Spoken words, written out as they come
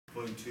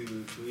point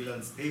to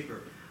Ilan's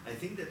paper, I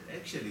think that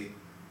actually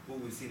what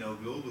we see now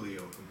globally,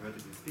 or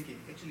comparatively speaking,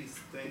 actually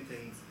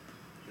strengthens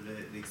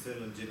the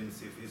external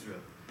legitimacy of Israel.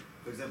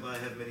 For example, I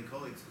have many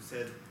colleagues who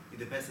said in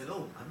the past,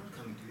 "Oh, I'm not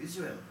coming to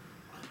Israel.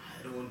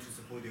 I don't want to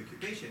support the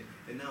occupation."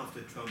 And now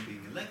after Trump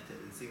being elected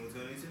and seeing what's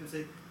going on in Israel,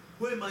 say,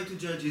 "Who am I to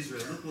judge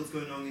Israel? Look what's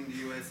going on in the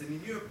US and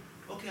in Europe.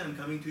 Okay, I'm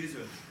coming to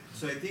Israel."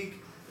 So I think,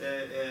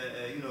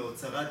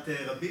 tzarat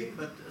rabim,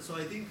 but so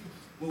I think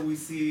what we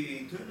see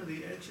internally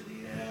actually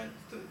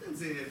strengthens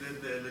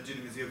the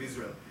legitimacy of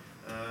Israel.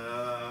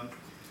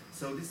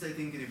 So this, I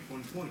think, is an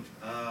important point.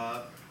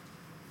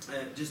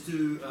 Just to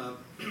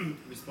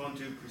respond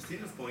to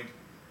Christina's point,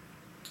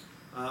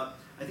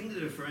 I think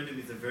the referendum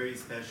is a very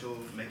special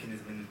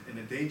mechanism and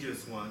a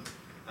dangerous one.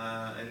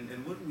 And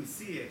what we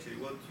see, actually,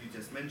 what you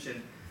just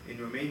mentioned in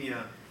Romania,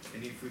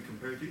 and if we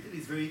compare it to Italy,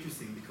 is very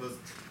interesting because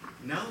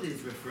nowadays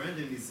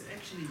referendum is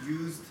actually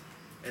used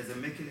as a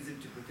mechanism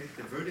to protect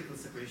the vertical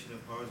separation of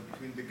powers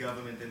between the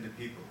government and the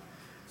people.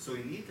 So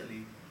in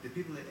Italy, the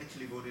people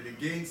actually voted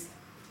against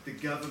the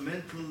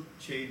governmental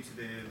change to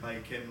the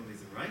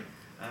bicameralism, right?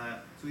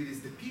 So it is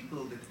the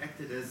people that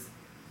acted as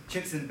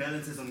checks and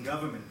balances on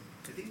government.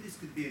 I think this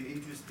could be an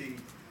interesting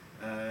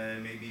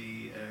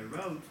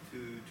route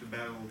to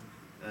battle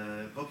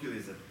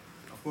populism.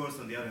 Of course,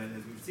 on the other hand,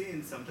 as we've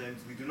seen, sometimes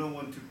we do not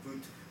want to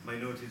put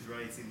minorities'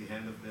 rights in the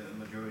hand of the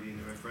majority in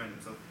the referendum.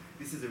 So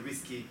this is a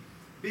risky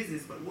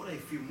business, but what I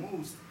fear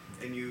most,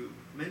 and you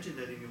mentioned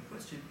that in your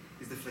question,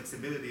 is the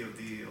flexibility of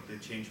the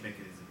change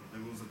mechanism, of the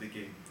rules of the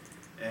game.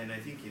 And I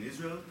think in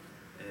Israel,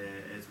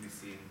 as we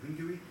see in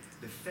Hungary,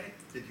 the fact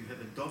that you have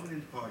a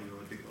dominant party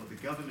or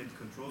the government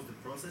controls the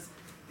process,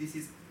 this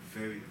is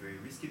very, very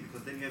risky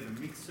because then you have a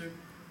mixture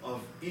of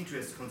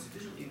interests,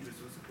 constitutional interests,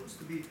 were supposed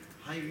to be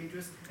higher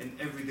interests, and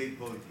everyday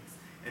politics.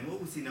 And what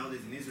we see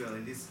nowadays in Israel,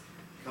 and this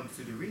comes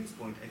to the Ring's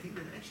point, I think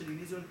that actually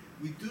in Israel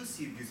we do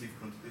see abusive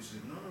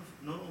constitutions,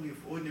 not only of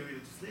ordinary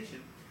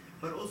legislation,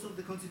 but also of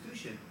the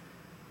constitution.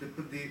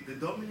 The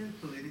dominant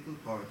political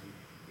party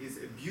is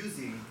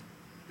abusing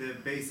the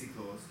basic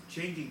laws,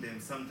 changing them,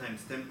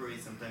 sometimes temporary,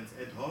 sometimes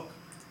ad hoc,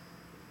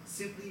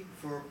 simply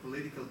for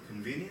political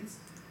convenience,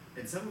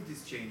 and some of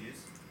these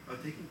changes are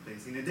taking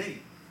place in a day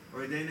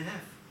or a day and a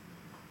half.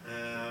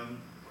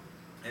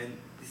 And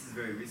this is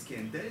very risky,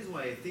 and that is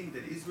why I think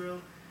that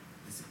Israel,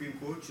 the Supreme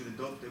Court, should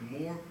adopt a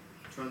more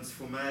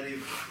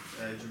transformative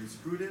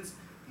jurisprudence,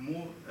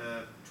 more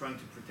trying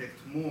to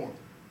protect more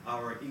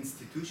our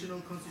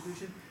institutional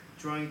constitution,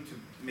 trying to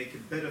make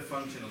a better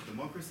function of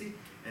democracy,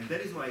 and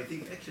that is why I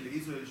think actually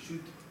Israel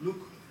should look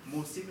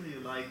more similarly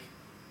like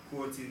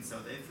courts in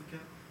South Africa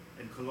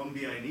and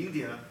Colombia and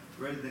India,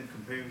 rather than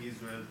comparing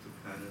Israel to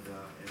Canada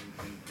and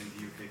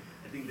the UK.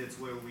 I think that's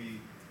where we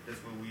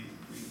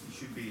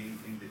should be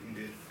in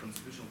the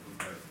constitutional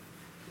comparison.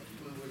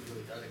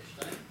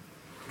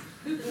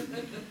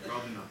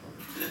 Probably not.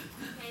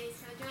 Okay,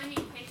 so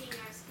joining, thanking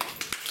our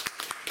speakers.